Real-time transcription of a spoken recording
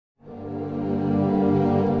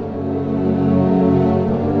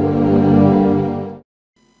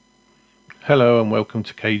Hello and welcome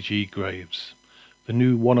to KG Graves, the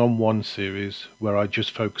new one-on-one series where I just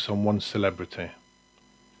focus on one celebrity.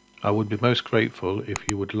 I would be most grateful if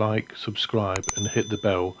you would like, subscribe and hit the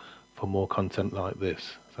bell for more content like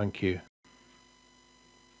this. Thank you.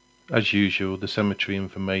 As usual, the cemetery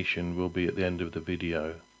information will be at the end of the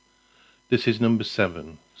video. This is number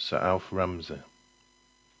 7, Sir Alf Ramsey.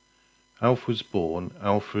 Alf was born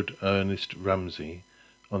Alfred Ernest Ramsey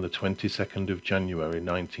on the 22nd of January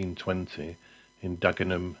 1920 in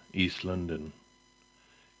Dagenham, East London.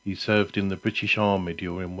 He served in the British Army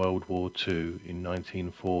during World War II in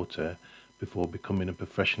 1940 before becoming a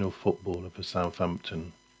professional footballer for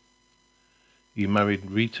Southampton. He married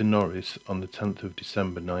Rita Norris on the 10th of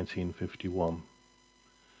December 1951.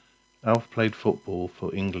 Alf played football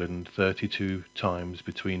for England 32 times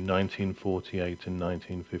between 1948 and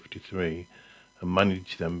 1953 and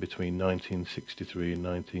managed them between 1963 and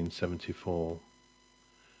 1974.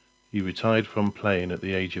 He retired from playing at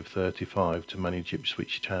the age of 35 to manage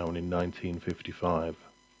Ipswich Town in 1955.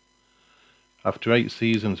 After 8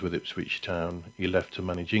 seasons with Ipswich Town, he left to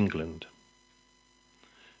manage England.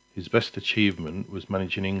 His best achievement was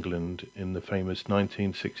managing England in the famous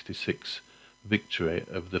 1966 victory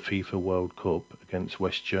of the FIFA World Cup against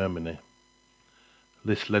West Germany.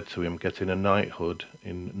 This led to him getting a knighthood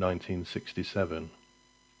in 1967.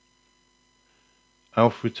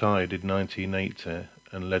 Alf retired in 1980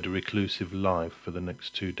 and led a reclusive life for the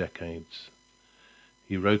next 2 decades.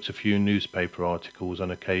 He wrote a few newspaper articles on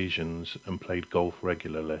occasions and played golf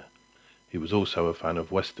regularly. He was also a fan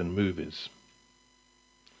of Western movies.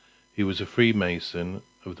 He was a Freemason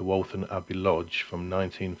of the Waltham Abbey Lodge from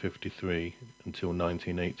 1953 until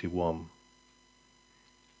 1981.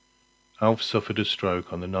 Alf suffered a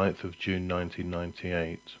stroke on the 9th of June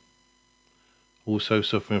 1998. Also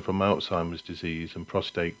suffering from Alzheimer's disease and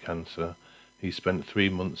prostate cancer, he spent 3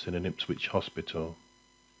 months in an Ipswich hospital.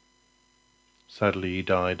 Sadly, he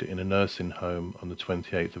died in a nursing home on the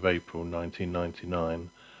 28th of April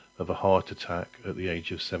 1999 of a heart attack at the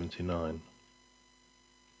age of 79.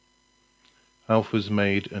 Alf was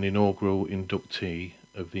made an inaugural inductee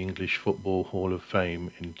of the English Football Hall of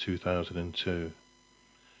Fame in 2002.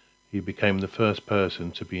 He became the first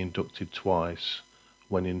person to be inducted twice,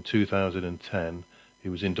 when in 2010 he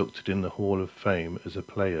was inducted in the Hall of Fame as a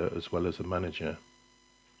player as well as a manager.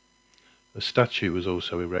 A statue was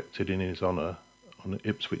also erected in his honour on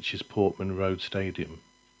Ipswich's Portman Road Stadium.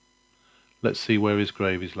 Let's see where his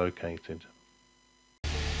grave is located.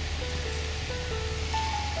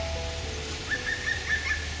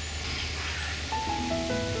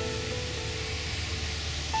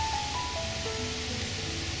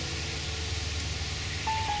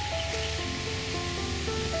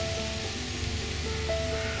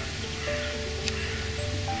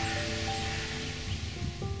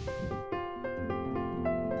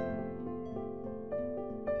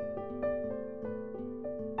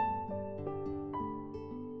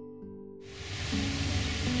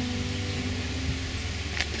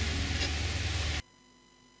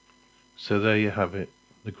 So there you have it,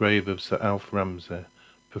 the grave of Sir Alf Ramsey,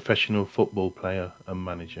 professional football player and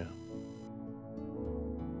manager.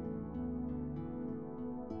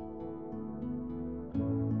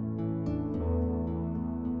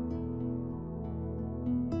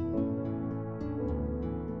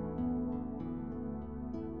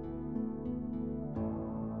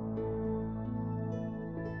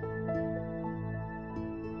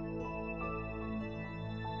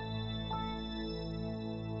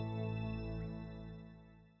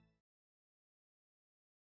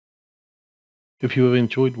 If you have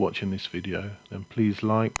enjoyed watching this video, then please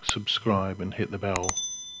like, subscribe and hit the bell.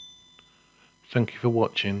 Thank you for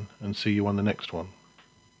watching and see you on the next one.